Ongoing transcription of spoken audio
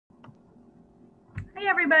Hey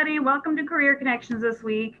everybody, welcome to Career Connections this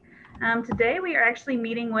week. Today we are actually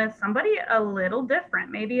meeting with somebody a little different,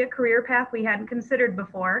 maybe a career path we hadn't considered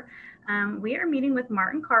before. We are meeting with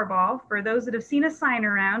Martin Carbaugh. For those that have seen a sign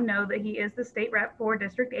around, know that he is the state rep for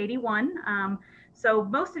District 81. So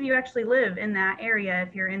most of you actually live in that area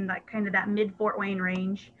if you're in that kind of that mid Fort Wayne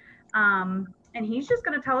range. And he's just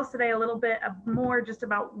going to tell us today a little bit more just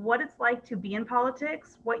about what it's like to be in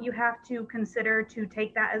politics, what you have to consider to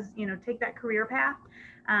take that as, take that career path,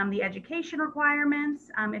 the education requirements.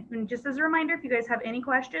 And just as a reminder, if you guys have any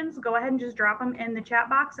questions, go ahead and just drop them in the chat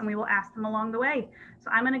box and we will ask them along the way. So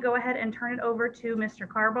I'm going to go ahead and turn it over to Mr.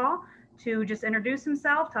 Carbaugh to just introduce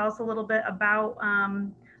himself, tell us a little bit about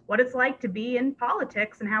what it's like to be in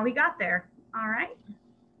politics and how he got there. All right.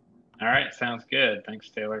 All right. Sounds good. Thanks,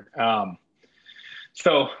 Taylor.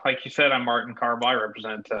 So like you said, I'm Martin Carbaugh. I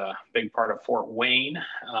represent a big part of Fort Wayne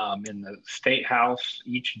in the state house.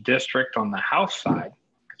 Each district on the House side,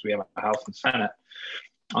 because we have a House and Senate,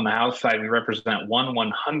 on the House side, we represent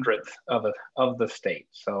 1/100th of the state.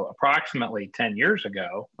 So approximately 10 years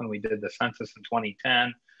ago, when we did the census in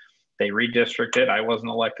 2010, they redistricted. I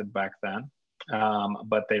wasn't elected back then,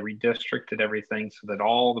 but they redistricted everything so that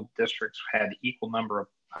all the districts had equal number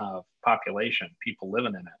of population, people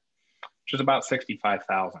living in it, which is about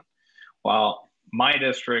 65,000. Well, my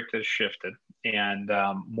district has shifted and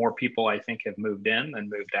more people, I think, have moved in than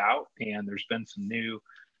moved out. And there's been some new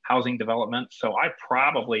housing development. So I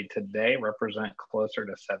probably today represent closer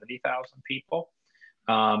to 70,000 people,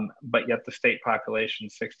 but yet the state population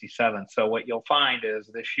is 67. So what you'll find is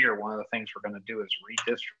this year, one of the things we're going to do is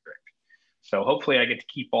redistrict. So hopefully I get to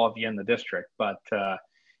keep all of you in the district, but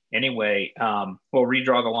anyway, we'll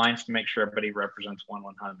redraw the lines to make sure everybody represents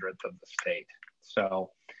 1/100th of the state.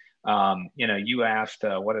 So, you asked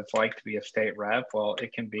what it's like to be a state rep. Well,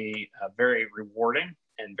 it can be a very rewarding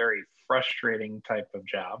and very frustrating type of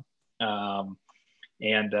job.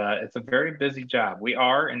 And it's a very busy job. We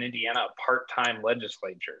are in Indiana a part-time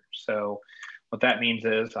legislature. So what that means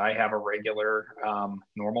is I have a regular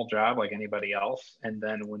normal job like anybody else. And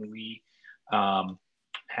then when we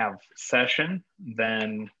have session,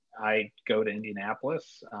 then I go to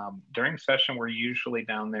Indianapolis. During session, we're usually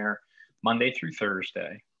down there Monday through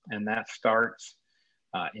Thursday, and that starts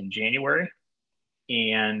in January.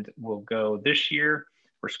 And we'll go this year.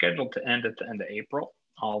 We're scheduled to end at the end of April,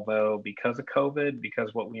 although because of COVID,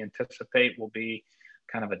 because what we anticipate will be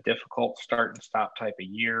kind of a difficult start and stop type of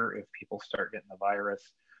year if people start getting the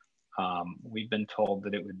virus. We've been told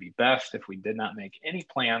that it would be best if we did not make any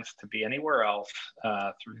plans to be anywhere else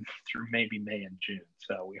through maybe May and June.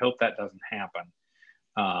 So we hope that doesn't happen,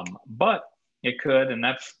 but it could, and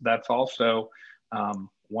that's also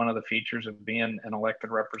one of the features of being an elected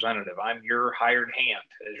representative. I'm your hired hand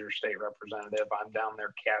as your state representative. I'm down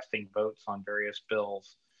there casting votes on various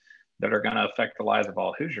bills that are going to affect the lives of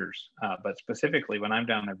all Hoosiers. But specifically, when I'm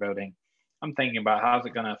down there voting, I'm thinking about how's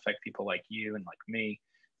it going to affect people like you and like me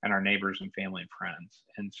and our neighbors and family and friends.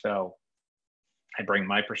 And so I bring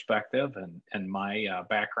my perspective and my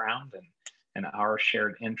background and our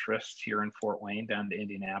shared interests here in Fort Wayne down to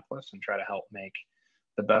Indianapolis and try to help make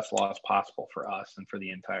the best laws possible for us and for the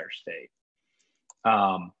entire state.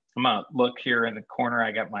 I'm gonna look here in the corner.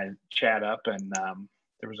 I got my chat up and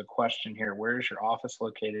there was a question here. Where is your office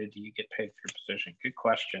located? Do you get paid for your position? Good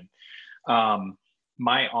question.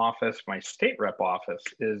 My office, my state rep office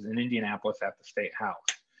is in Indianapolis at the State House.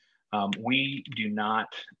 We do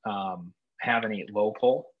not have any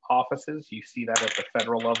local offices. You see that at the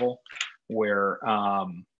federal level where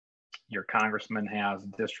your congressman has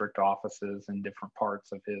district offices in different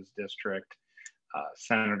parts of his district.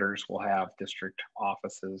 Senators will have district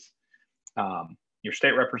offices. Your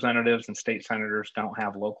state representatives and state senators don't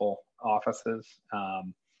have local offices.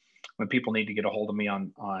 When people need to get a hold of me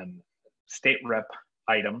on state rep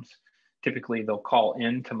items, typically they'll call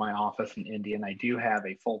into my office in Indy, and I do have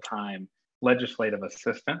a full-time legislative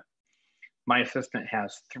assistant. My assistant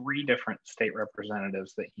has 3 different state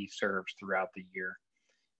representatives that he serves throughout the year,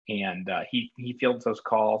 and he fields those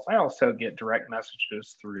calls. I also get direct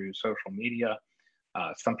messages through social media.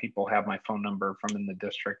 Some people have my phone number from in the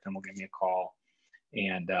district and will give me a call,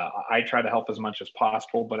 and I try to help as much as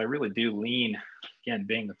possible, but I really do lean, again,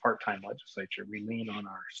 being the part-time legislature, we lean on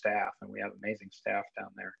our staff, and we have amazing staff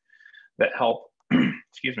down there that help,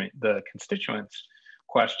 excuse me, the constituents'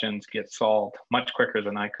 questions get solved much quicker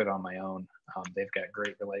than I could on my own. They've got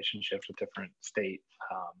great relationships with different state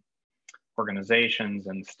organizations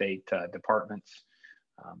and state departments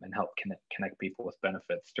and help connect people with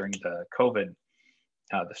benefits. During the COVID,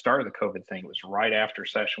 the start of the COVID thing was right after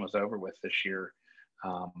session was over with this year.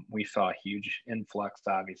 We saw a huge influx,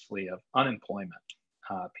 obviously, of unemployment.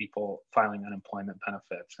 people filing unemployment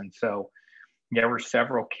benefits. And so there were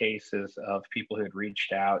several cases of people who had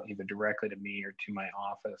reached out either directly to me or to my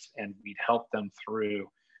office, and we'd help them through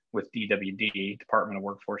with DWD, Department of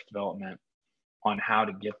Workforce Development, on how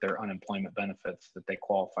to get their unemployment benefits that they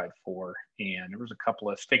qualified for. And there was a couple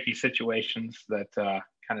of sticky situations that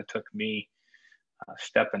kind of took me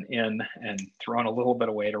stepping in and throwing a little bit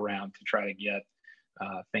of weight around to try to get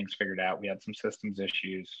things figured out. We had some systems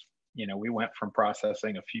issues. We went from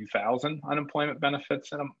processing a few thousand unemployment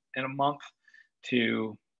benefits in a month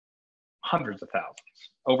to hundreds of thousands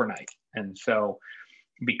overnight. And so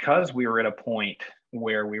because we were at a point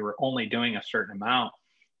where we were only doing a certain amount,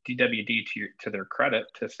 DWD, to their credit,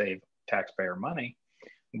 to save taxpayer money,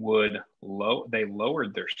 they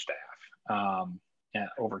lowered their staff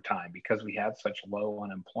over time because we had such low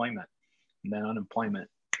unemployment. And then unemployment,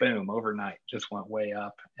 boom, overnight just went way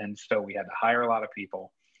up. And so we had to hire a lot of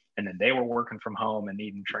people, and then they were working from home and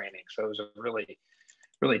needing training. So it was a really,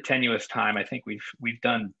 really tenuous time. I think we've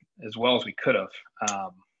done as well as we could have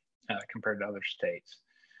compared to other states.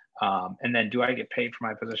 And then, do I get paid for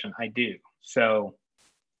my position? I do. So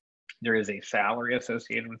there is a salary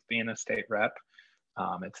associated with being a state rep.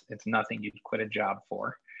 It's nothing you'd quit a job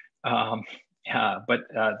for. But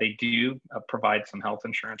they do provide some health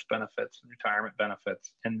insurance benefits and retirement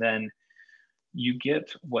benefits. And then you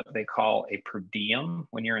get what they call a per diem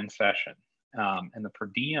when you're in session. And the per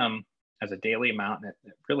diem as a daily amount, and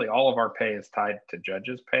really all of our pay is tied to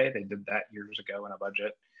judges' pay. They did that years ago in a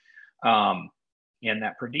budget. And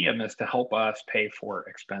that per diem is to help us pay for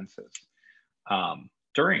expenses.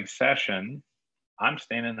 During session, I'm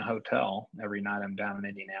staying in a hotel every night. I'm down in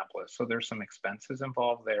Indianapolis. So there's some expenses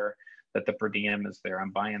involved there that the per diem is there.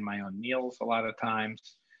 I'm buying my own meals a lot of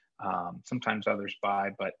times. Sometimes others buy,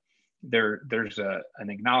 but there's an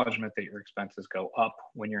acknowledgement that your expenses go up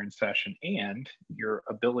when you're in session, and your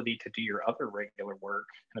ability to do your other regular work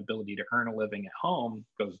and ability to earn a living at home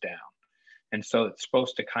goes down. And so it's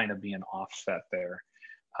supposed to kind of be an offset there.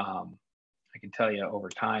 I can tell you over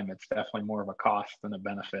time, it's definitely more of a cost than a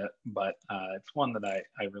benefit, but it's one that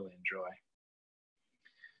I really enjoy.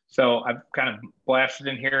 So I've kind of blasted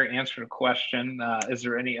in here, answered a question. Is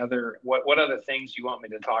there any other, what other things you want me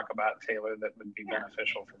to talk about, Taylor, that would be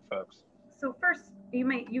beneficial for folks? So first, you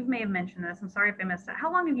may have mentioned this. I'm sorry if I missed it.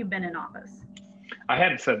 How long have you been in office? I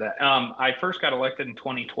hadn't said that. I first got elected in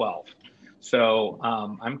 2012. So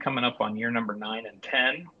I'm coming up on year number 9 and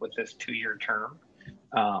 10 with this 2-year term.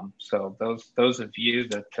 So those of you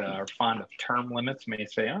that are fond of term limits may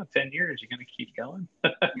say, 10 years, you're going to keep going.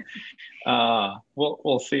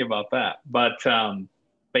 We'll see about that. But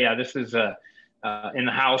yeah, this is in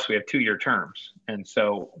the House, we have 2-year terms. And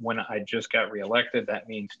so when I just got reelected, that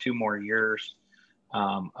means 2 more years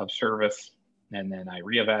of service. And then I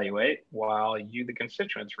reevaluate while you, the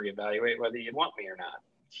constituents, reevaluate whether you want me or not.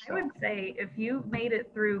 So. I would say if you made it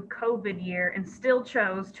through COVID year and still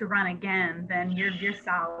chose to run again, then you're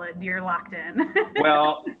solid. You're locked in.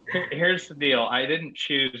 Well, here's the deal. I didn't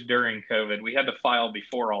choose during COVID. We had to file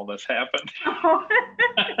before all this happened. Oh.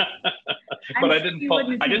 But I didn't pull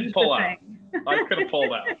out. I could have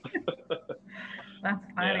pulled out. That's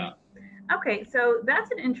funny. Yeah. Okay, so that's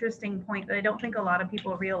an interesting point that I don't think a lot of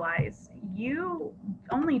people realize. You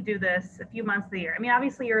only do this a few months of the year. I mean,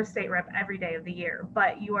 obviously you're a state rep every day of the year,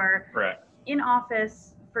 but you are Correct. In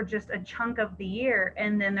office for just a chunk of the year,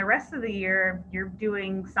 and then the rest of the year you're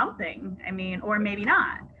doing something. I mean, or maybe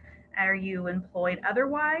not. Are you employed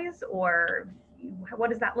otherwise, or what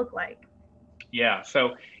does that look like? Yeah,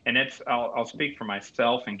 so, and I'll speak for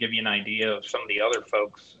myself and give you an idea of some of the other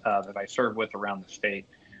folks that I serve with around the state,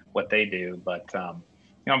 what they do. But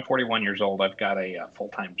I'm 41 years old. I've got a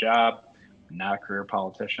full-time job. I'm not a career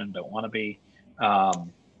politician, don't want to be.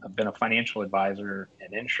 I've been a financial advisor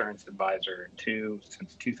and insurance advisor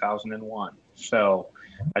since 2001. So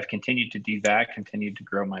I've continued to do that, continued to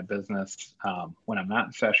grow my business when I'm not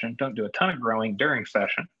in session. Don't do a ton of growing during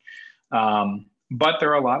session. But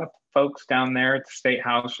there are a lot of folks down there at the State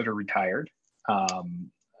House that are retired.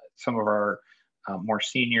 Some of our more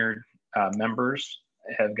senior members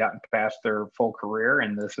have gotten past their full career,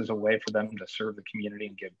 and this is a way for them to serve the community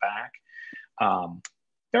and give back.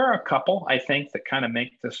 There are a couple, I think, that kind of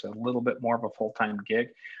make this a little bit more of a full-time gig.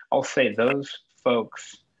 I'll say those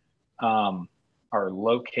folks are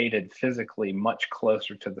located physically much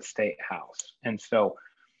closer to the State House. And so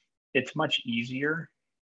it's much easier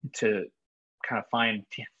to kind of find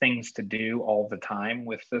things to do all the time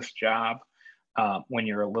with this job when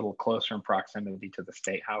you're a little closer in proximity to the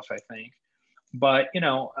State House, I think. But,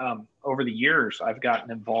 over the years, I've gotten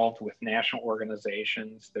involved with national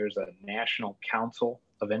organizations. There's a national council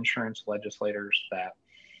of Insurance Legislators that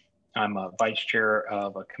I'm a vice chair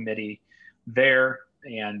of a committee there,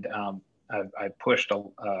 and I pushed,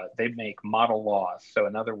 they make model laws. So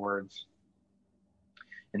in other words,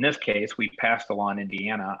 in this case, we passed a law in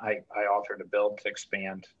Indiana. I authored a bill to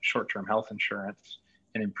expand short-term health insurance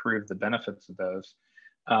and improve the benefits of those.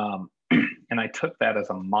 And I took that as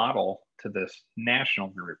a model to this national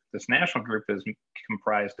group. This national group is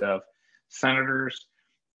comprised of senators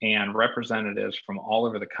and representatives from all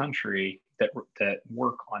over the country that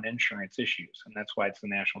work on insurance issues. And that's why it's the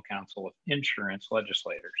National Council of Insurance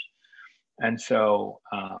Legislators. And so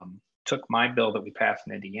took my bill that we passed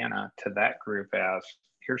in Indiana to that group as,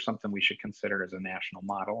 here's something we should consider as a national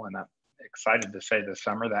model. And I'm excited to say this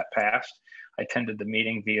summer that passed. I attended the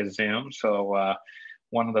meeting via Zoom. So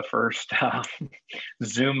one of the first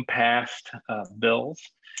Zoom passed bills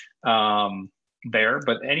there.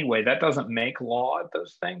 But anyway, that doesn't make law,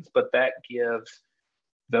 those things, but that gives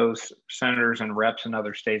those senators and reps in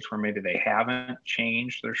other states where maybe they haven't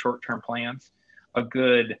changed their short-term plans a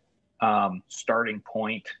good starting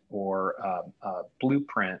point or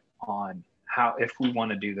blueprint on how, if we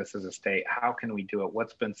want to do this as a state, how can we do it?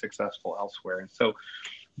 What's been successful elsewhere? And so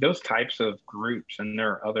those types of groups, and there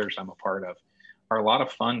are others I'm a part of, are a lot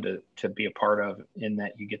of fun to be a part of, in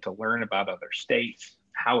that you get to learn about other states.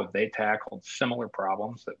 How have they tackled similar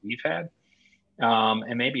problems that we've had?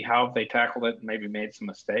 And maybe how have they tackled it and maybe made some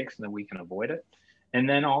mistakes, and then we can avoid it. And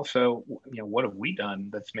then also, what have we done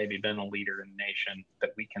that's maybe been a leader in the nation that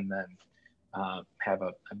we can then have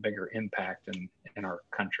a bigger impact in our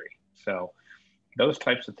country. So those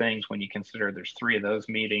types of things, when you consider there's 3 of those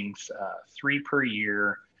meetings, 3 per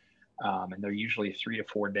year, and they're usually 3 to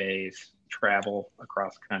 4 days travel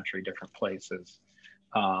across the country, different places.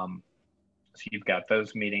 So you've got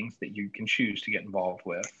those meetings that you can choose to get involved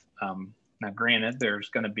with. Now, granted, there's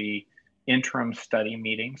going to be interim study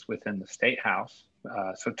meetings within the State House.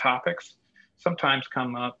 So topics sometimes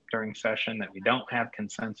come up during session that we don't have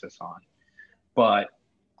consensus on, but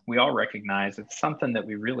we all recognize it's something that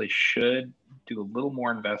we really should do a little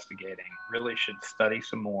more investigating, really should study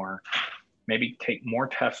some more, maybe take more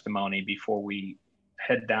testimony before we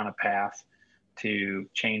head down a path to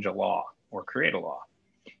change a law or create a law.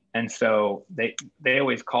 And so they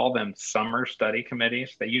always call them summer study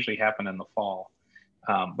committees. They usually happen in the fall.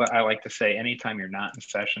 But I like to say anytime you're not in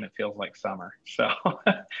session, it feels like summer. So,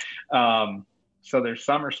 so there's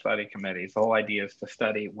summer study committees. The whole idea is to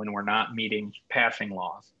study when we're not meeting passing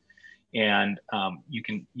laws. And you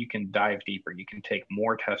can dive deeper. You can take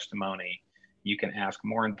more testimony. You can ask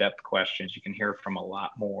more in-depth questions. You can hear from a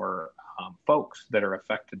lot more folks that are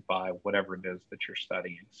affected by whatever it is that you're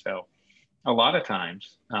studying. So a lot of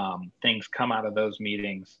times things come out of those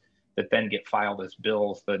meetings that then get filed as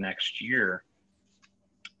bills the next year.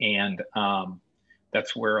 And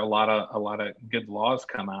that's where a lot of good laws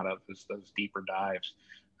come out of, is those deeper dives.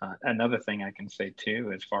 Another thing I can say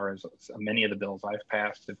too, as far as many of the bills I've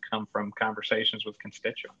passed have come from conversations with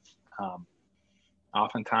constituents.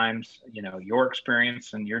 Oftentimes, your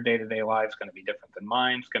experience and your day-to-day life is going to be different than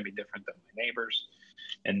mine. It's going to be different than my neighbors.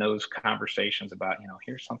 And those conversations about,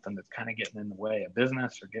 here's something that's kind of getting in the way of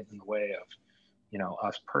business or getting in the way of,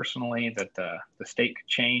 us personally, that the state could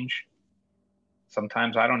change.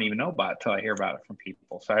 Sometimes I don't even know about it till I hear about it from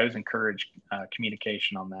people. So I always encourage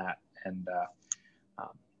communication on that. And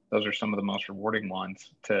those are some of the most rewarding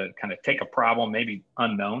ones, to kind of take a problem, maybe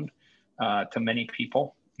unknown to many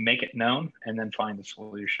people, make it known, and then find a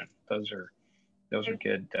solution. Those are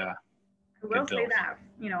good. I will say that,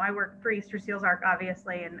 I work for Easter Seals Arc,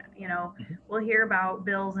 obviously, and, we'll hear about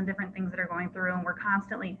bills and different things that are going through, and we're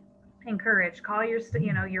constantly encouraged, call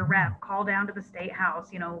your rep, call down to the State House,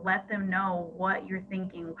 let them know what you're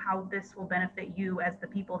thinking, how this will benefit you as the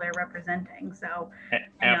people they're representing. So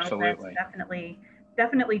absolutely, that's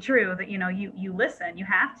definitely true that, you listen, you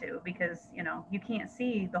have to, because, you can't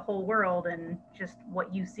see the whole world and just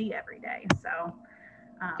what you see every day. So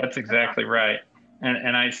that's exactly right.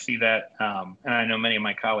 And I see that, and I know many of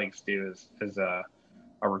my colleagues do, as a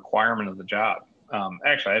requirement of the job.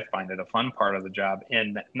 Actually, I find it a fun part of the job,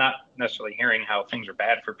 in not necessarily hearing how things are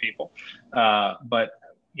bad for people, but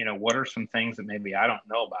what are some things that maybe I don't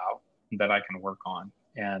know about that I can work on.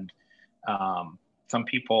 And some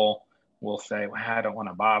people will say, well, I don't want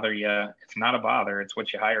to bother you. It's not a bother. It's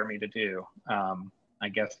what you hire me to do. I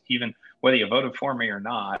guess even whether you voted for me or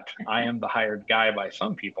not, I am the hired guy by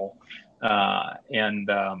some people.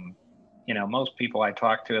 Most people I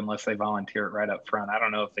talk to, unless they volunteer it right up front, I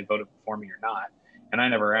don't know if they voted for me or not. And I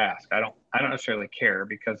never ask. I don't necessarily care,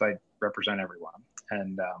 because I represent everyone,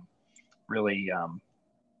 and really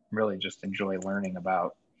just enjoy learning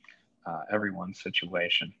about everyone's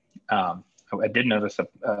situation. I did notice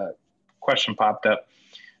a question popped up.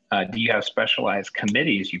 Do you have specialized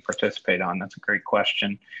committees you participate on? That's a great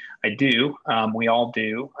question. I do. We all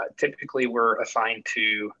do. Typically, we're assigned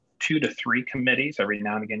to 2 to 3 committees. Every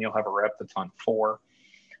now and again, you'll have a rep that's on 4.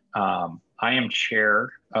 I am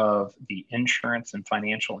chair of the Insurance and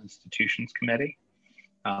Financial Institutions Committee.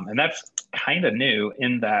 And that's kind of new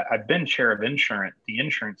in that I've been chair of the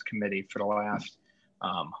insurance committee for the last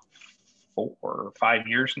 4 or 5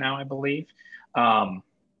 years now, I believe.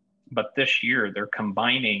 But this year they're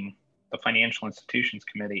combining the Financial Institutions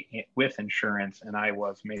Committee with insurance, and I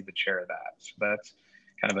was made the chair of that. So that's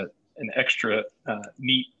kind of an extra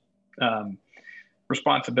neat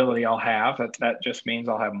responsibility I'll have. That just means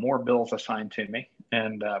I'll have more bills assigned to me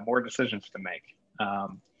and more decisions to make.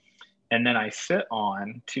 And then I sit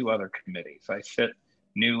on 2 other committees. I sit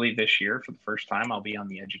newly this year for the first time. I'll be on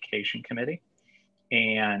the Education Committee.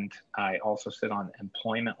 And I also sit on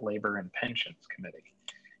Employment, Labor, and Pensions Committee.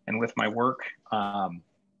 And with my work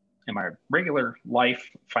in my regular life,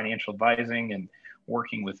 financial advising and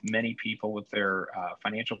working with many people with their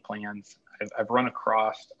financial plans, I've run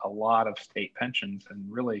across a lot of state pensions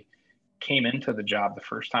and really came into the job the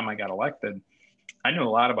first time I got elected. I knew a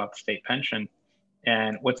lot about the state pension.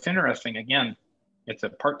 And what's interesting, again, it's a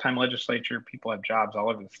part-time legislature. People have jobs all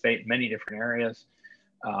over the state, many different areas.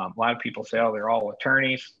 A lot of people say, oh, they're all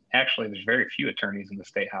attorneys. Actually, there's very few attorneys in the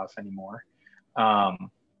state house anymore.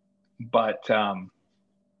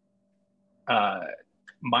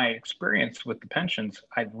 My experience with the pensions,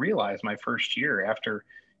 I realized my first year after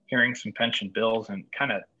hearing some pension bills and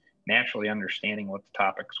kind of naturally understanding what the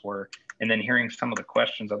topics were, and then hearing some of the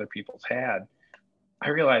questions other people's had, I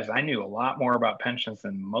realized I knew a lot more about pensions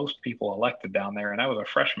than most people elected down there, and I was a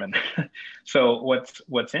freshman. So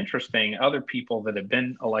what's interesting, other people that had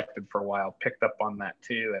been elected for a while picked up on that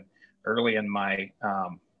too. And early in my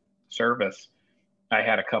service, I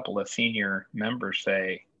had a couple of senior members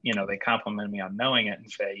say, they complimented me on knowing it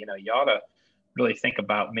and say, you ought to really think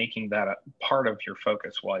about making that a part of your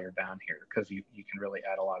focus while you're down here, because you can really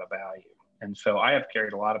add a lot of value. And so I have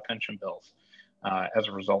carried a lot of pension bills as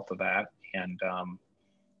a result of that. And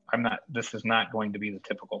this is not going to be the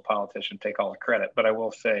typical politician take all the credit, but I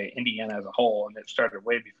will say Indiana as a whole, and it started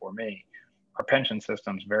way before me, our pension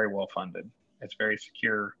system is very well funded. It's very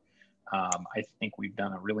secure. I think we've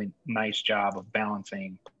done a really nice job of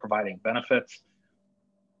balancing, providing benefits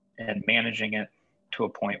and managing it to a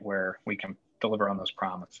point where we can deliver on those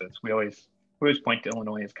promises. We always point to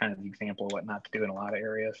Illinois as kind of the example of what not to do in a lot of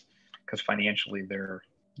areas, because financially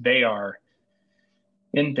they are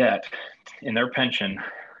in debt in their pension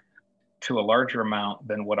to a larger amount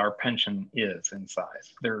than what our pension is in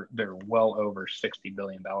size. They're well over $60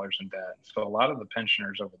 billion in debt. So a lot of the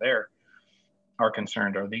pensioners over there are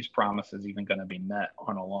concerned, are these promises even going to be met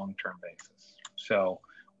on a long-term basis? So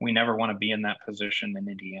we never want to be in that position in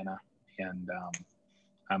Indiana. And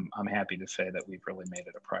I'm happy to say that we've really made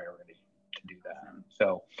it a priority to do that.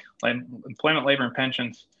 So employment, labor, and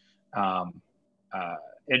pensions,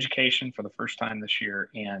 education for the first time this year,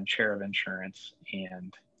 and chair of insurance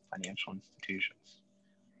and financial institutions.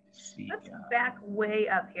 Let's back way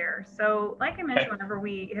up here. So like I mentioned, whenever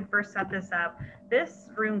we had first set this up, this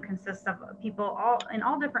room consists of people in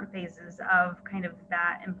all different phases of kind of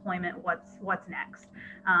that employment, what's next.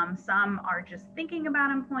 Some are just thinking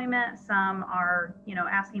about employment, some are,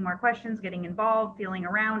 asking more questions, getting involved, feeling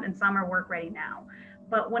around, and some are work ready now.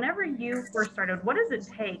 But whenever you first started, what does it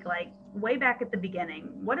take, like way back at the beginning,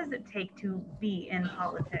 what does it take to be in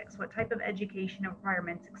politics? What type of education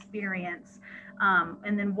requirements, experience,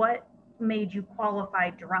 and then what made you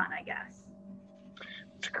qualified to run, I guess?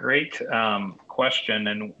 It's a great question,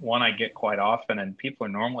 and one I get quite often, and people are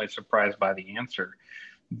normally surprised by the answer.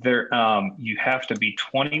 You have to be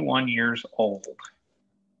 21 years old.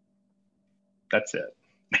 That's it.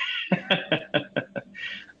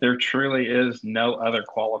 There truly is no other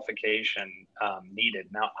qualification needed.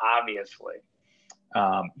 Now, obviously,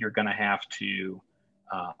 you're going to have to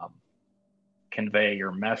convey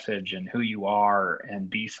your message and who you are and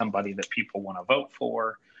be somebody that people want to vote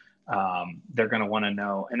for. They're going to want to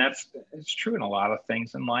know, and it's true in a lot of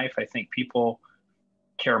things in life. I think people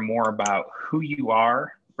care more about who you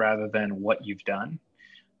are rather than what you've done,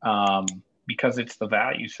 because it's the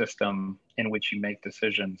value system in which you make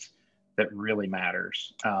decisions that really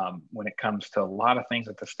matters. When it comes to a lot of things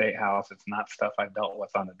at the State House, it's not stuff I've dealt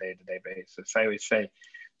with on a day-to-day basis. I always say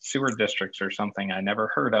sewer districts are something I never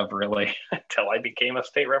heard of really until I became a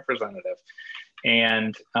state representative.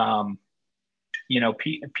 And,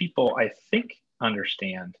 people, I think,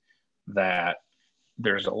 understand that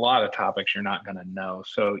there's a lot of topics you're not going to know.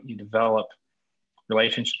 So you develop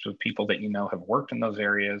relationships with people that you know have worked in those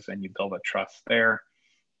areas, and you build a trust there.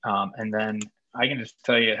 And then I can just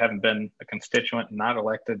tell you, having been a constituent and not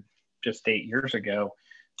elected just 8 years ago,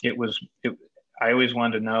 I always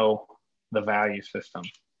wanted to know the value system,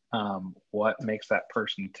 what makes that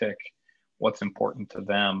person tick, what's important to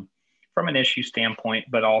them from an issue standpoint,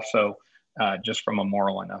 but also just from a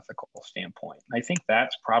moral and ethical standpoint. I think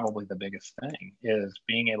that's probably the biggest thing, is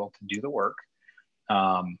being able to do the work,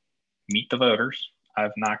 meet the voters.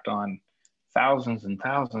 I've knocked on thousands and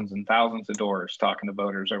thousands and thousands of doors talking to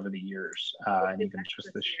voters over the years, and even just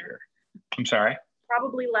this year. I'm sorry?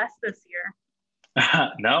 Probably less this year.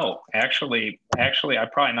 No, actually, I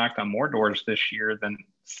probably knocked on more doors this year than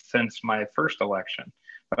since my first election.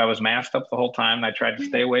 But I was masked up the whole time, and I tried to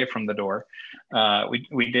stay away from the door.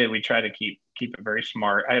 We tried to keep it very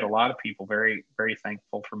smart. I had a lot of people very, very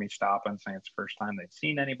thankful for me stopping, saying it's the first time they'd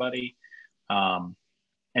seen anybody.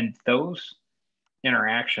 And those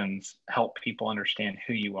interactions help people understand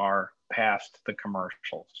who you are past the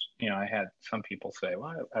commercials. I had some people say,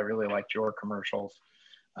 well, I really liked your commercials.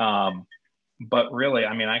 But really,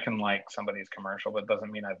 I mean, I can like somebody's commercial, but it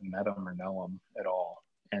doesn't mean I've met them or know them at all.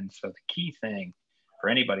 And so the key thing for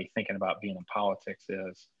anybody thinking about being in politics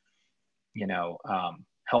is,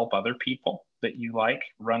 help other people that you like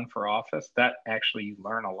run for office. That actually, you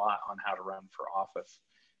learn a lot on how to run for office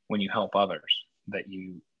when you help others that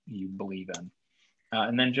you believe in.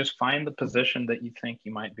 And then just find the position that you think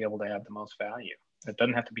you might be able to add the most value. It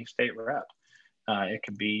doesn't have to be state rep. It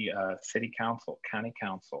could be city council, county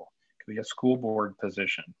council. It could be a school board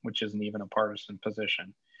position, which isn't even a partisan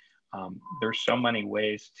position. There's so many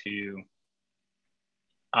ways to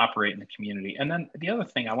operate in the community. And then the other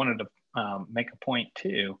thing I wanted to make a point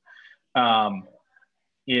too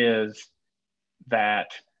is that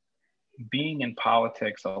being in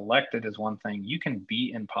politics, elected is one thing. You can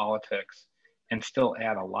be in politics and still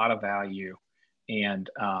add a lot of value and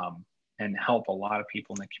help a lot of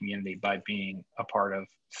people in the community by being a part of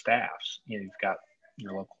staffs. You've got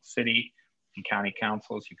your local city and county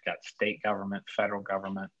councils, you've got state government, federal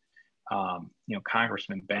government.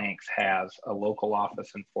 Congressman Banks has a local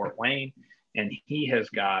office in Fort Wayne, and he has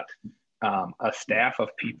got a staff of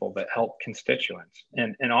people that help constituents.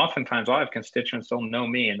 And oftentimes I'll have constituents, they'll know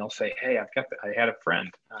me and they'll say, hey, I had a friend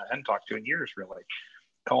I hadn't talked to in years, really,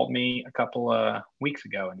 called me a couple of weeks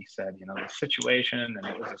ago, and he said, the situation, and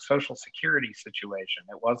it was a Social Security situation.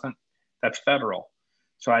 That's federal.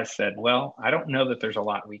 So I said, well, I don't know that there's a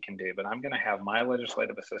lot we can do, but I'm going to have my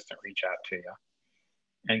legislative assistant reach out to you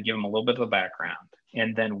and give them a little bit of the background.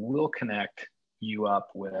 And then we'll connect you up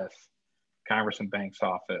with Congressman Banks'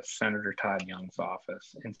 office, Senator Todd Young's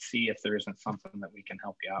office, and see if there isn't something that we can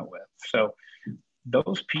help you out with. So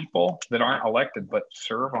those people that aren't elected but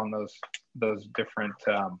serve on those different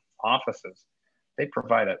offices, they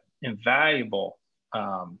provide an invaluable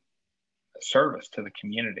service to the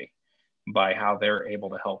community by how they're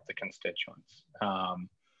able to help the constituents.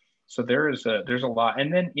 So there's a lot.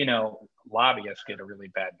 And then, lobbyists get a really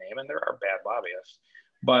bad name, and there are bad lobbyists.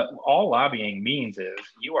 But all lobbying means is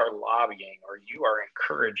you are lobbying, or you are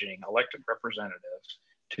encouraging elected representatives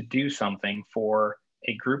to do something for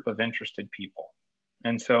a group of interested people.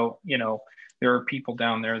 And so, there are people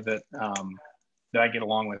down there that I get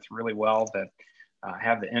along with really well that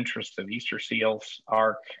have the interests of Easter Seals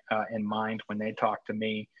Arc in mind when they talk to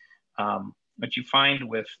me. What you find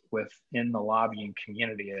within the lobbying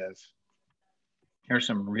community is there's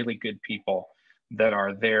some really good people that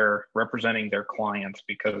are there representing their clients,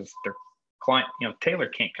 because their client, Taylor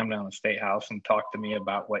can't come down to the State House and talk to me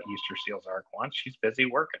about what Easter Seals Arc wants. She's busy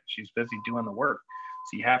working. She's busy doing the work.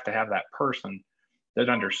 So you have to have that person that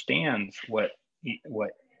understands what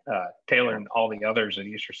Taylor and all the others at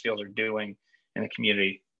Easter Seals are doing in the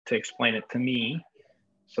community to explain it to me,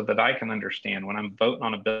 so that I can understand when I'm voting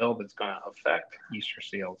on a bill that's going to affect Easter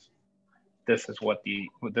Seals, this is what the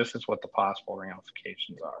possible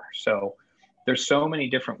ramifications are. So there's so many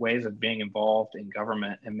different ways of being involved in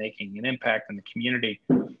government and making an impact in the community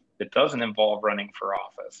that doesn't involve running for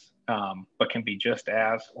office, but can be just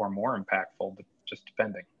as or more impactful, just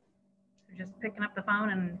depending. Just picking up the phone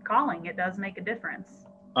and calling, it does make a difference.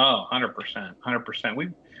 Oh, 100%.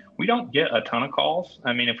 We don't get a ton of calls.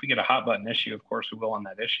 I mean, if we get a hot button issue, of course we will on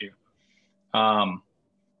that issue.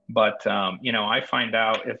 But I find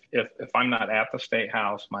out if I'm not at the State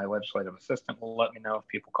House, my legislative assistant will let me know if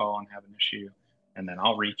people call and have an issue, and then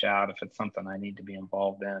I'll reach out if it's something I need to be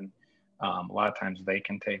involved in. A lot of times they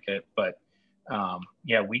can take it, but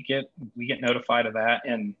we get notified of that.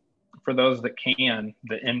 And for those that can,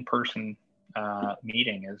 the in-person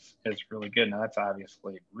meeting is really good. Now that's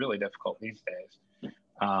obviously really difficult these days.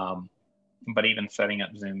 But even setting up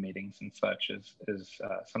Zoom meetings and such is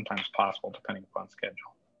sometimes possible depending upon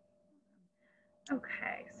schedule.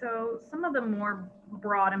 Okay, so some of the more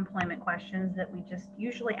broad employment questions that we just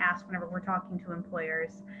usually ask whenever we're talking to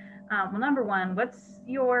employers. Well, number one, what's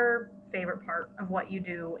your favorite part of what you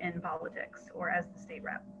do in politics or as the state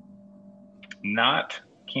rep? Not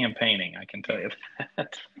campaigning, I can tell you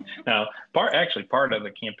that. No, part of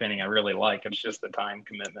the campaigning I really like. It's just the time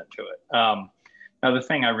commitment to it. Now, the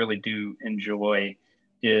thing I really do enjoy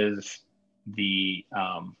is the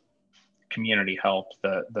community help,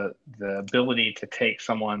 the ability to take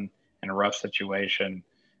someone in a rough situation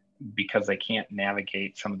because they can't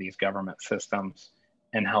navigate some of these government systems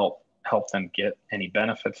and help them get any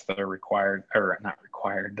benefits that are required or not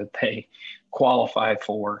required that they qualify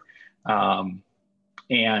for, and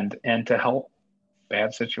to help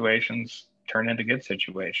bad situations turn into good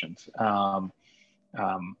situations.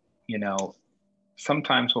 You know,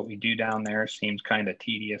 sometimes what we do down there seems kind of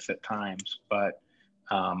tedious at times, but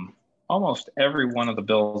almost every one of the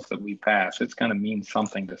bills that we pass, it's going to mean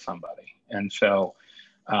something to somebody. And so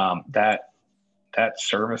that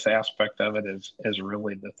service aspect of it is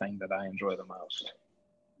really the thing that I enjoy the most.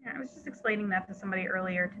 Yeah, I was just explaining that to somebody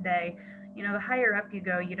earlier today. You know, the higher up you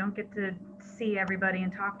go, you don't get to see everybody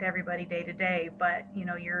and talk to everybody day to day, but, you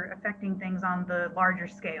know, you're affecting things on the larger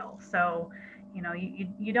scale. So, you know,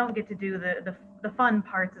 you don't get to do the fun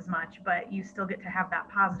parts as much, but you still get to have that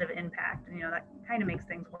positive impact. And, you know, that kind of makes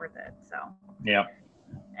things worth it. So, yeah.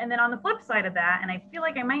 And then on the flip side of that, and I feel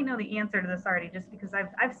like I might know the answer to this already just because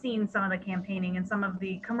I've seen some of the campaigning and some of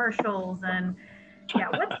the commercials and yeah,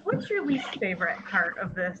 what's your least favorite part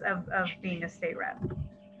of this of being a state rep?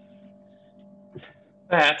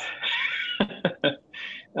 That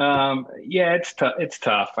yeah, it's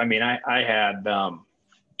tough. I mean, I had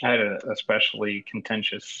an especially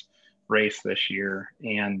contentious race this year,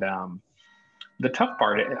 and the tough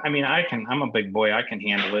part, I mean, I'm a big boy, I can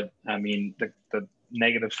handle it. I mean, the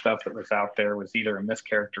negative stuff that was out there was either a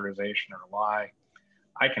mischaracterization or a lie.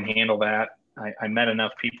 I can handle that. I met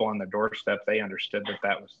enough people on the doorstep, they understood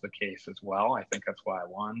that was the case as well. I think that's why I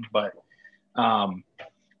won.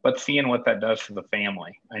 But seeing what that does to the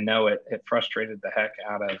family, I know it frustrated the heck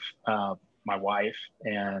out of my wife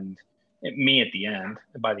and me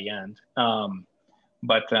by the end.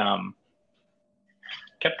 But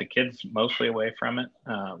kept the kids mostly away from it.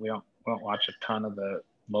 We don't watch a ton of the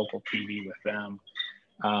local TV with them.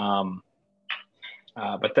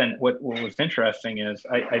 But then what was interesting is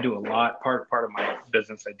I do a lot, part of my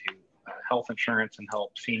business, I do health insurance and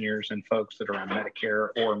help seniors and folks that are on Medicare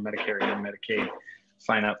or Medicare and Medicaid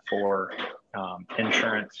sign up for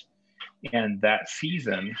insurance. And that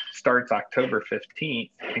season starts October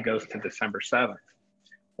 15th and goes to December 7th.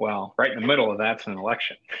 Well, right in the middle of that's an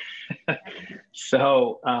election.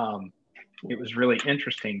 So it was really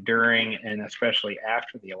interesting during and especially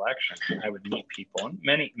after the election. I would meet people, and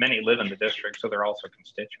many live in the district, so they're also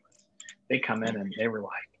constituents. They come in and they were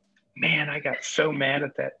like, man, I got so mad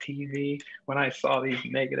at that TV when I saw these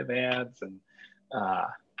negative ads. And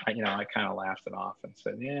I kind of laughed it off and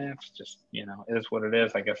said, yeah, it's just, it is what it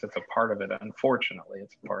is. I guess it's a part of it. Unfortunately,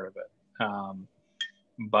 it's a part of it.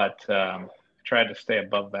 But tried to stay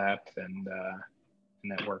above that, and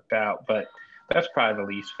it worked out. But that's probably the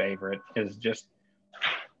least favorite, is just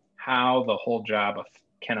how the whole job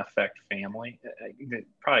can affect family.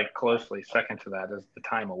 Probably closely second to that is the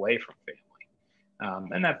time away from family.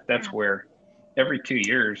 And that's where every 2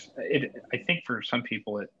 years, I think for some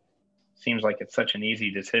people, it seems like it's such an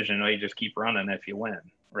easy decision. You just keep running if you win,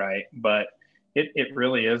 right? But it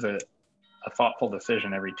really is a thoughtful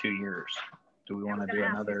decision every 2 years. Do we want to do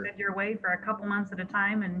another? You said you're away for a couple months at a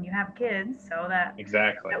time, and you have kids, so that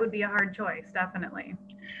would be a hard choice, definitely.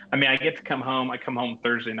 I mean, I get to come home. I come home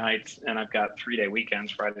Thursday nights, and I've got 3-day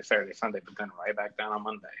weekends: Friday, Saturday, Sunday, but then right back down on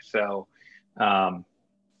Monday. So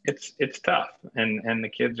it's tough, and the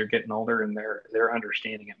kids are getting older, and they're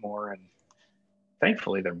understanding it more, and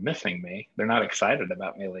thankfully they're missing me. They're not excited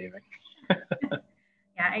about me leaving.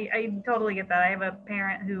 Yeah, I totally get that. I have a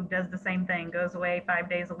parent who does the same thing, goes away 5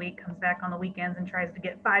 days a week, comes back on the weekends and tries to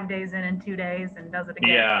get 5 days in 2 days and does it again.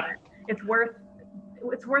 Yeah. It's worth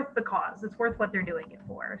the cause. It's worth what they're doing it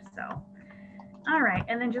for. So, all right.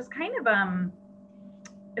 And then just kind of,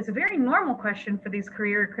 it's a very normal question for these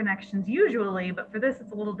career connections usually, but for this,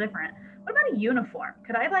 it's a little different. What about a uniform?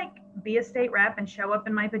 Could I be a state rep and show up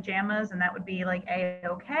in my pajamas and that would be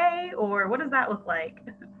A-okay? Or what does that look like?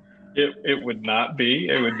 It would not be.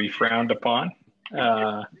 It would be frowned upon,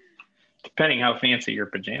 depending how fancy your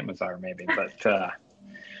pajamas are, maybe. But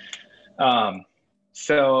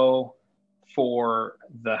So for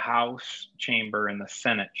the House chamber and the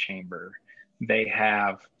Senate chamber, they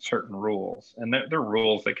have certain rules, and they're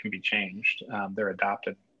rules that can be changed. They're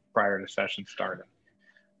adopted prior to session starting.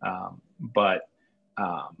 But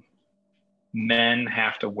men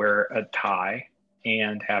have to wear a tie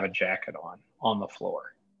and have a jacket on the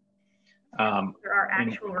floor. There are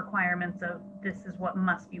actual requirements of this is what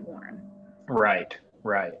must be worn. Right.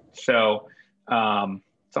 So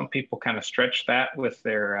some people kind of stretch that with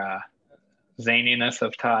their zaniness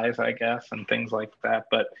of ties, I guess, and things like that.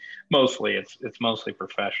 But mostly it's mostly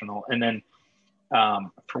professional. And then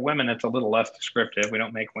for women, it's a little less descriptive. We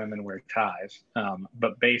don't make women wear ties,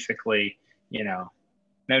 but basically,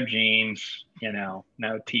 no jeans, no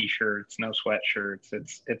t-shirts, no sweatshirts.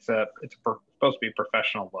 It's supposed to be a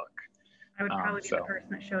professional look. I would probably be the person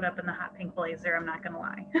that showed up in the hot pink blazer. I'm not going to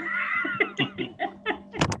lie.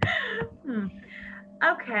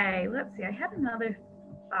 Okay, let's see. I had another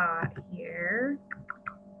thought here,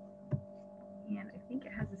 and I think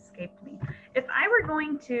it has escaped me. If I were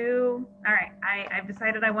going to, all right, I've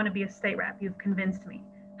decided I want to be a state rep. You've convinced me.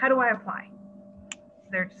 How do I apply?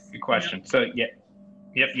 Good question. So, you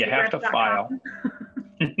have to file.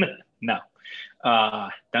 No,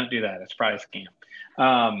 don't do that. It's probably a scam.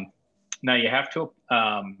 No, you have to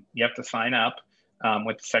sign up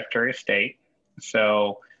with the Secretary of State.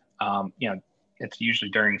 So, it's usually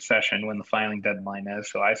during session when the filing deadline is.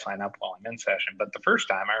 So I sign up while I'm in session. But the first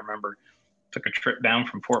time I remember, took a trip down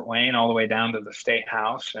from Fort Wayne all the way down to the State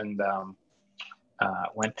House and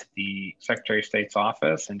went to the Secretary of State's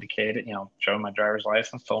office, indicated, showed my driver's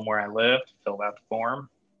license, told them where I lived, filled out the form,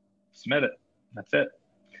 submit it. That's it.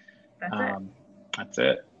 That's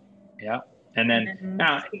it. Yeah. And then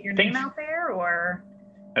now, get your name out there, or?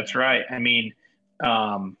 That's right. I mean,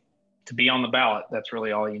 to be on the ballot, that's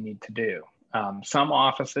really all you need to do. Some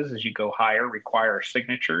offices, as you go higher, require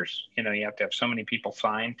signatures. You have to have so many people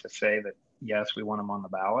sign to say that, yes, we want them on the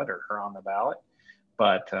ballot or her on the ballot.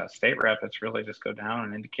 But state rep, it's really just go down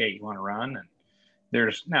and indicate you want to run. And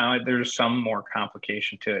there's some more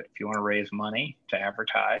complication to it. If you want to raise money to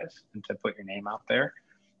advertise and to put your name out there,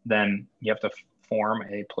 then you have to form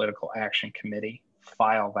a political action committee,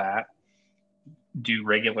 file that, do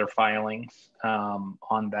regular filings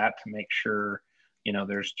on that to make sure,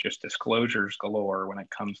 there's just disclosures galore when it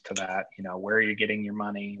comes to that. Where are you getting your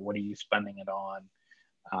money? What are you spending it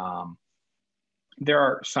on? There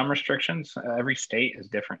are some restrictions. Every state is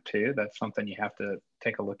different too. That's something you have to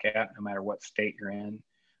take a look at no matter what state you're in.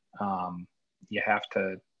 You have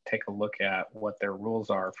to take a look at what their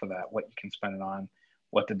rules are for that, what you can spend it on,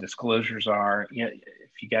 what the disclosures are.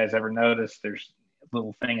 If you guys ever notice, there's a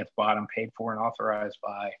little thing at the bottom, paid for and authorized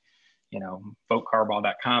by,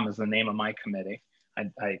 votecarbaugh.com is the name of my committee.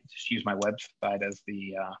 I just use my website as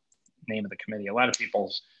the name of the committee. A lot of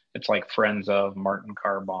people's, it's like Friends of Martin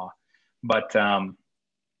Carbaugh. But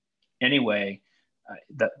anyway,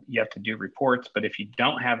 that you have to do reports. But if you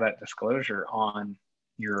don't have that disclosure on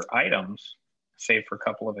your items, save for a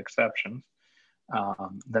couple of exceptions,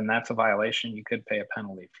 then that's a violation. You could pay a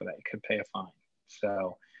penalty for that. You could pay a fine.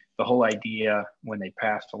 So the whole idea when they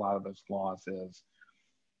passed a lot of those laws is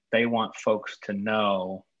they want folks to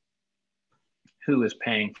know who is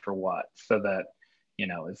paying for what, so that,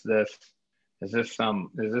 is this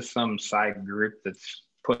some side group that's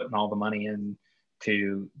putting all the money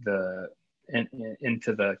into the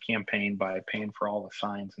campaign by paying for all the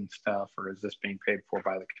signs and stuff, or is this being paid for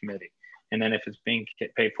by the committee? And then if it's being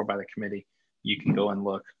paid for by the committee, you can go and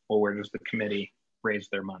look, well, where does the committee raise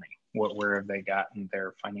their money? Where have they gotten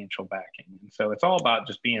their financial backing? And so it's all about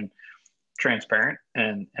just being transparent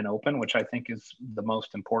and open, which I think is the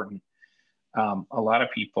most important. A lot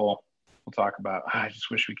of people will talk about, I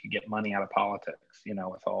just wish we could get money out of politics,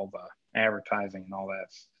 with all the advertising and all that.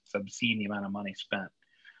 It's obscene the amount of money spent.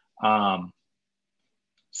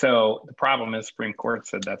 So the problem is Supreme Court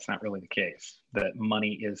said that's not really the case, that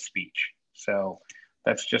money is speech. So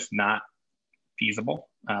that's just not feasible.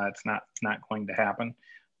 It's not going to happen.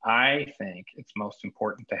 I think it's most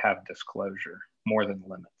important to have disclosure more than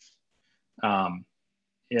limits.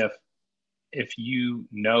 If you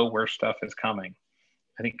know where stuff is coming,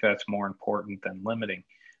 I think that's more important than limiting.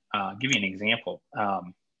 I'll give you an example.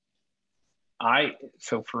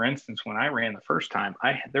 So for instance, when I ran the first time,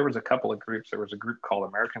 there was a couple of groups. There was a group called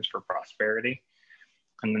Americans for Prosperity,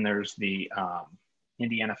 and then there's the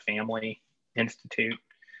Indiana Family Institute.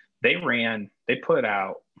 They put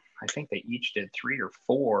out, I think they each did 3 or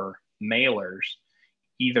 4 mailers,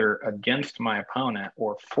 either against my opponent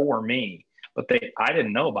or for me. But I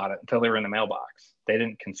didn't know about it until they were in the mailbox. They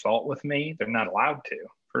didn't consult with me. They're not allowed to,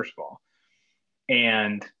 first of all.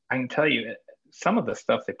 And I can tell you some of the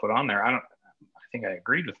stuff they put on there, I think I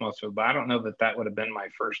agreed with most of it, but I don't know that that would have been my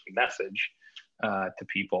first message to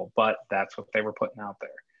people, but that's what they were putting out there.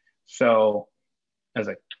 So as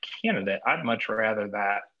a candidate, I'd much rather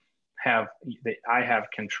that I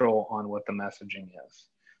have control on what the messaging is.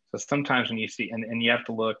 So sometimes when you see, and you have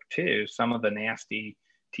to look too, some of the nasty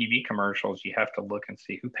TV commercials, you have to look and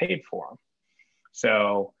see who paid for them.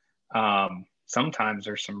 So sometimes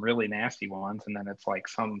there's some really nasty ones, and then it's like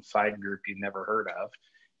some side group you've never heard of.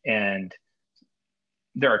 And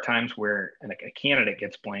there are times where a candidate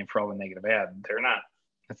gets blamed for all the negative ad.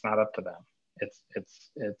 It's not up to them. It's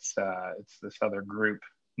this other group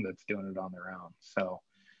that's doing it on their own. So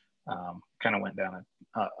kind of went down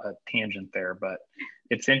a tangent there, but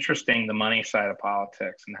it's interesting, the money side of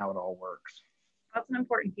politics and how it all works. That's an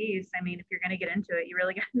important piece. I mean, if you're going to get into it, you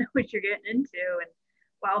really got to know what you're getting into, and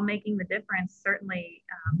while making the difference, certainly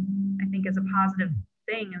I think is a positive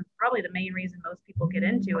thing, and probably the main reason most people get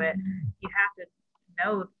into it. You have to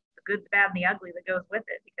know the good, the bad, and the ugly that goes with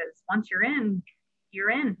it, because once you're in,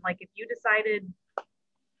 you're in. Like if you decided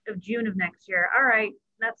of June of next year, all right,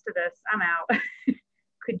 nuts to this, I'm out.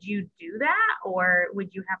 Could you do that, or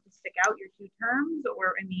would you have to stick out your 2 terms?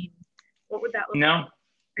 Or I mean, what would that look like?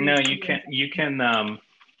 No, you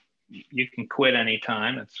can quit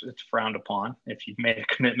anytime. It's frowned upon if you've made a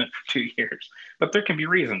commitment for 2 years. But there can be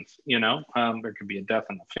reasons, there could be a death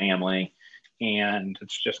in the family, and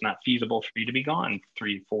it's just not feasible for you to be gone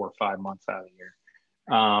 3, 4, 5 months out of the year.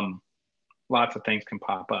 Lots of things can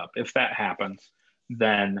pop up. If that happens,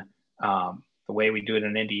 then the way we do it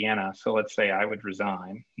in Indiana, so let's say I would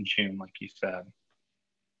resign in June, like you said.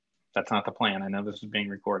 That's not the plan. I know this is being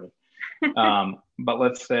recorded. But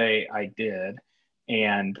let's say I did.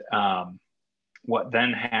 And what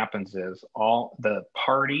then happens is all the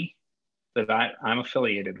party that I'm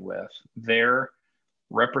affiliated with, their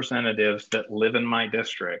representatives that live in my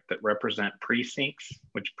district that represent precincts,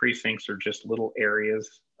 which precincts are just little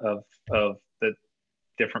areas of the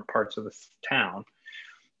different parts of the town.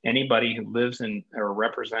 Anybody who lives in or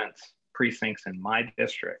represents precincts in my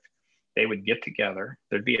district, they would get together.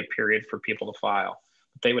 There'd be a period for people to file.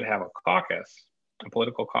 But they would have a caucus, a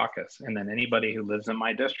political caucus, and then anybody who lives in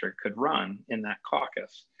my district could run in that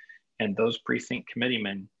caucus. And those precinct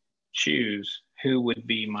committeemen choose who would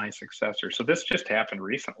be my successor. So this just happened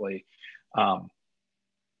recently,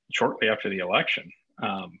 shortly after the election.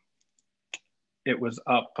 It was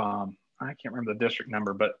up, I can't remember the district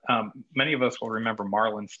number, but many of us will remember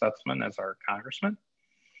Marlon Stutzman as our congressman.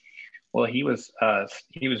 Well, he was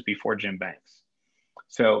before Jim Banks.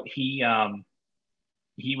 So he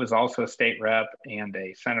was also a state rep and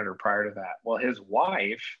a senator prior to that. Well, his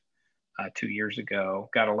wife 2 years ago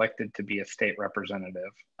got elected to be a state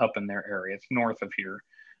representative up in their area. It's north of here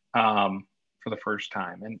for the first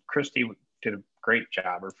time. And Christy did a great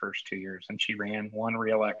job her first 2 years, and she won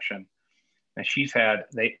re-election. And she's had,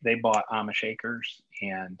 they bought Amish acres,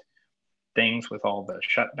 and things with all the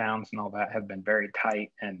shutdowns and all that have been very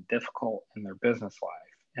tight and difficult in their business life.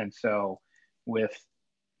 And so with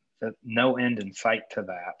no end in sight to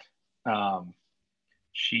that,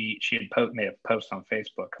 she had made a post on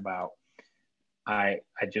Facebook about, I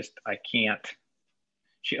can't,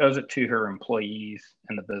 she owes it to her employees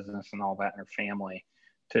and the business and all that and her family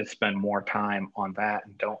to spend more time on that,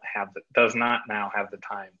 and does not now have the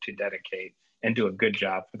time to dedicate and do a good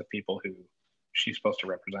job for the people who she's supposed to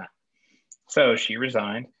represent. So she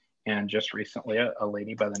resigned, and just recently a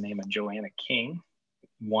lady by the name of Joanna King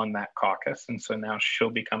won that caucus. And so now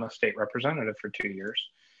she'll become a state representative for 2 years.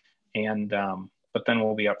 And, but then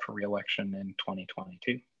we'll be up for re-election in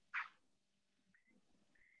 2022.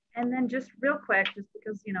 And then just real quick, just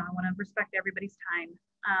because, I want to respect everybody's time.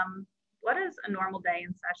 What does a normal day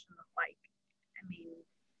in session look like? I mean,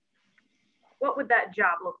 what would that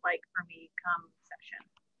job look like for me come session?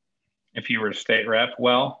 If you were a state rep?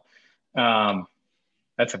 Well,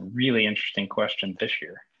 that's a really interesting question this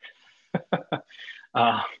year.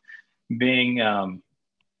 Being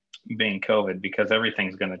COVID, because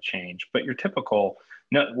everything's going to change. But your typical,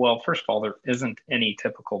 first of all, there isn't any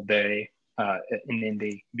typical day in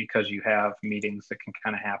Indy, because you have meetings that can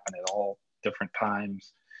kind of happen at all different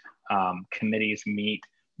times. Committees meet.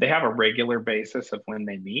 They have a regular basis of when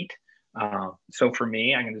they meet. So for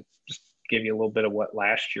me, I'm going to just give you a little bit of what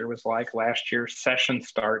last year was like. Last year, session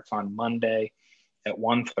starts on Monday at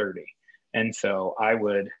 1:30. And so I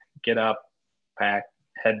would get up, pack,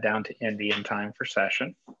 head down to Indy in time for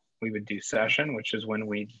session. We would do session, which is when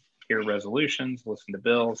we hear resolutions, listen to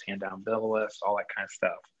bills, hand down bill lists, all that kind of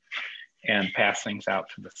stuff, and pass things out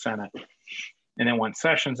to the Senate. And then once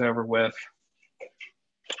session's over with,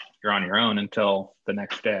 you're on your own until the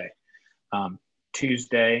next day.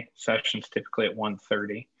 Tuesday sessions typically at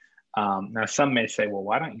 1:30. Now some may say, well,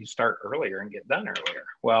 why don't you start earlier and get done earlier?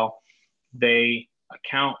 Well, they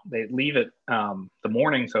leave it, the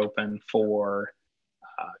mornings open for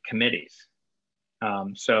committees.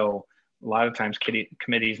 So a lot of times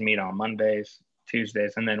committees meet on Mondays,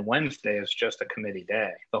 Tuesdays, and then Wednesday is just a committee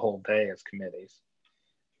day. The whole day is committees.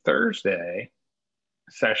 Thursday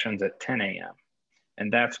sessions at 10 a.m.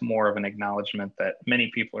 And that's more of an acknowledgement that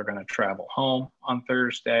many people are going to travel home on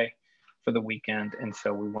Thursday for the weekend. And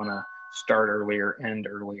so we want to start earlier, end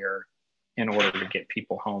earlier in order to get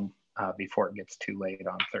people home before it gets too late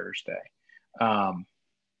on Thursday.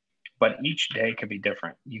 But each day could be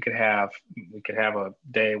different. We could have a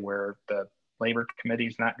day where the labor committee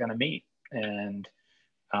is not going to meet and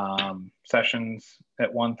sessions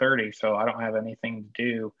at 1:30. So I don't have anything to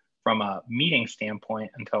do from a meeting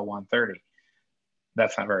standpoint until 1:30.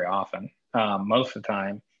 That's not very often. Most of the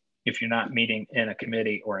time, if you're not meeting in a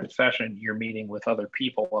committee or in session, you're meeting with other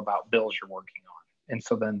people about bills you're working on. And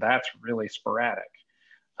so then that's really sporadic.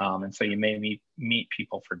 And so you may meet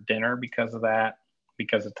people for dinner because of that,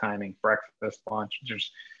 because of timing, breakfast, lunch. There's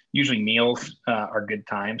usually meals are good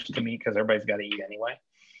times to meet because everybody's got to eat anyway.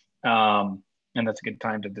 And that's a good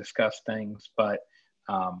time to discuss things, but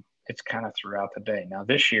it's kind of throughout the day. Now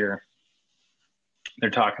this year, they're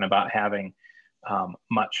talking about having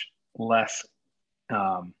much less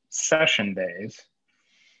session days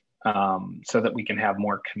so that we can have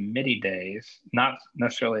more committee days, not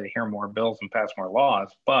necessarily to hear more bills and pass more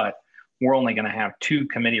laws, but we're only going to have 2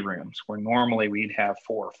 committee rooms where normally we'd have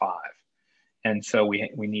 4 or 5. And so we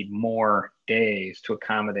need more days to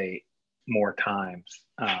accommodate more times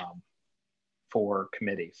for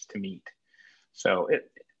committees to meet. So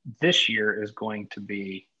this year is going to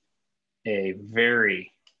be a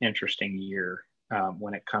very interesting year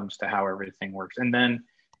when it comes to how everything works. And then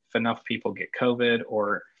if enough people get COVID,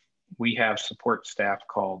 or we have support staff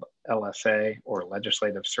called LSA, or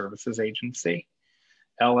Legislative Services Agency.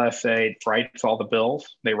 LSA writes all the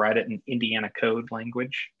bills. They write it in Indiana code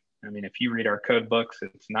language. I mean, if you read our code books,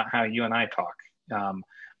 it's not how you and I talk,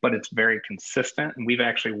 but it's very consistent. And we've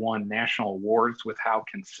actually won national awards with how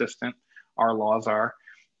consistent our laws are,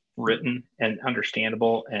 written and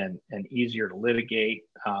understandable and easier to litigate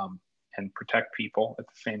and protect people at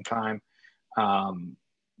the same time.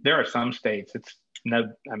 There are some states,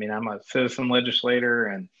 I'm a citizen legislator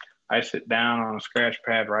and I sit down on a scratch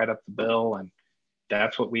pad, write up the bill, and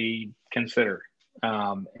that's what we consider.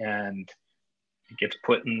 And it gets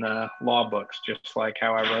put in the law books, just like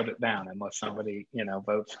how I wrote it down, unless somebody,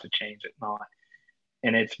 votes to change it and all.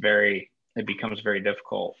 And it becomes very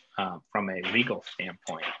difficult from a legal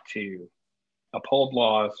standpoint to uphold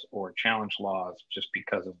laws or challenge laws just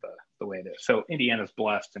because of the way it is. So Indiana's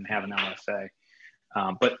blessed in having LSA.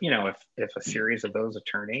 But if a series of those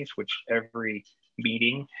attorneys, which every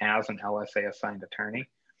meeting has an LSA assigned attorney,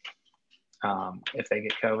 if they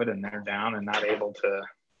get COVID and they're down and not able to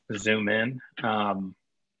Zoom in,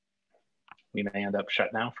 we may end up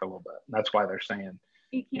shut down for a little bit. That's why they're saying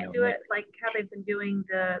you can't do it like how they've been doing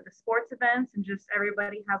the sports events, and just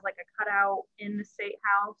everybody has like a cutout in the state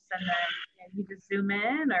house, and then you just Zoom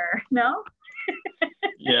in, or no?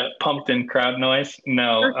 Yeah, pumped in crowd noise.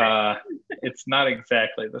 No, it's not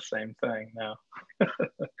exactly the same thing. No.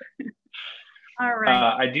 All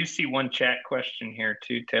right. I do see one chat question here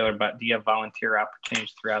too, Taylor, about do you have volunteer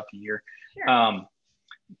opportunities throughout the year? Sure.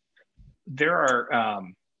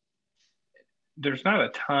 There's not a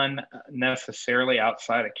ton necessarily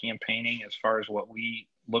outside of campaigning as far as what we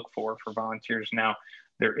look for volunteers. Now,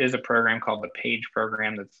 there is a program called the PAGE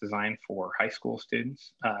program that's designed for high school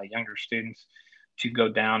students, younger students, to go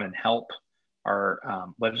down and help our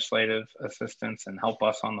legislative assistants and help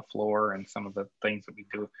us on the floor and some of the things that we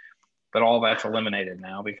do. But all that's eliminated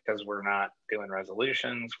now because we're not doing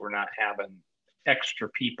resolutions. We're not having extra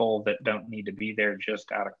people that don't need to be there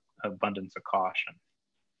just out of abundance of caution.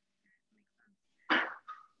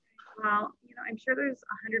 Well, I'm sure there's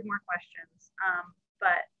 100 more questions,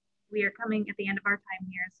 but we are coming at the end of our time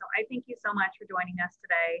here. So I thank you so much for joining us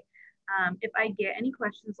today. If I get any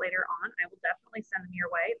questions later on, I will definitely send them your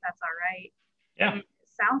way, if that's all right. Yeah. It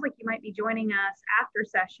sounds like you might be joining us after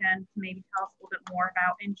session to maybe tell us a little bit more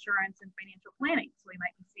about insurance and financial planning. So we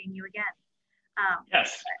might be seeing you again.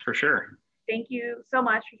 Yes, for sure. Thank you so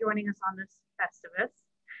much for joining us on this Festivus.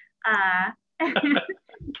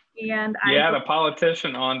 And you had a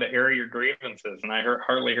politician on to air your grievances, and I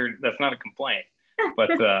hardly heard. That's not a complaint, but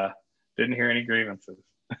didn't hear any grievances.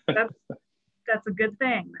 That's a good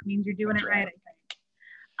thing. That means you're doing it right, I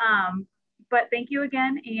think. But thank you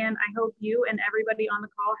again, and I hope you and everybody on the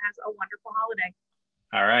call has a wonderful holiday.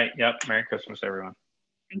 All right. Yep. Merry Christmas, everyone.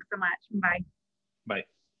 Thanks so much. Bye. Bye.